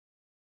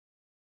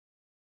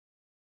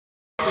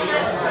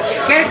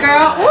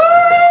girl. Woo!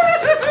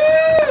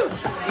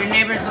 Your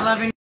neighbors are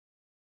loving.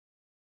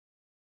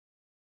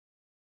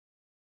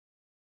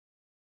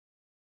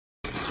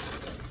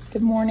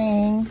 Good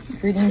morning.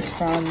 Greetings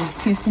from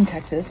Houston,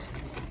 Texas.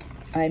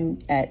 I'm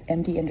at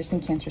MD Anderson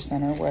Cancer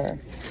Center where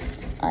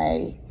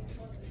I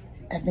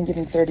have been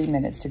given 30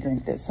 minutes to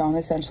drink this. So I'm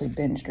essentially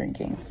binge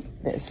drinking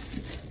this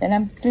and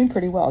I'm doing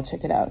pretty well.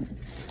 Check it out.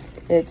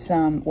 It's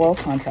oral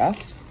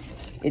contrast.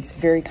 It's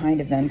very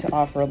kind of them to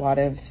offer a lot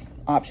of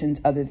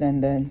options other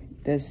than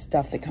the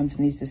stuff that comes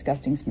in these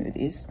disgusting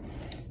smoothies.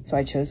 So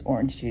I chose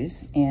orange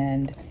juice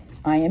and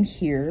I am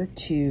here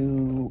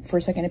for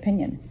a second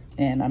opinion.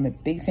 And I'm a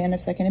big fan of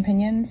second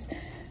opinions,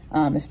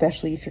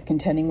 especially if you're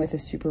contending with a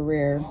super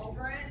rare.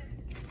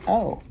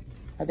 Oh,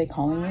 are they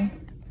calling me?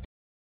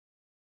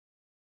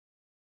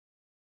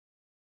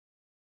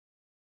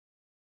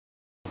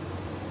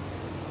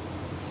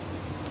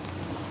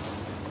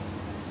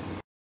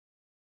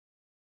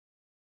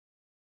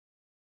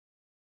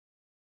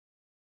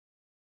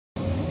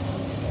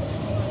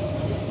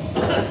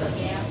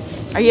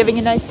 Are you having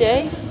a nice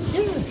day?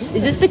 Yeah.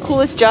 Is this the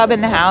coolest job in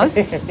the house?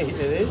 It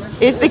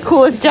is. It's the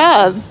coolest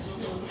job.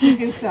 You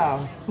can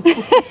tell.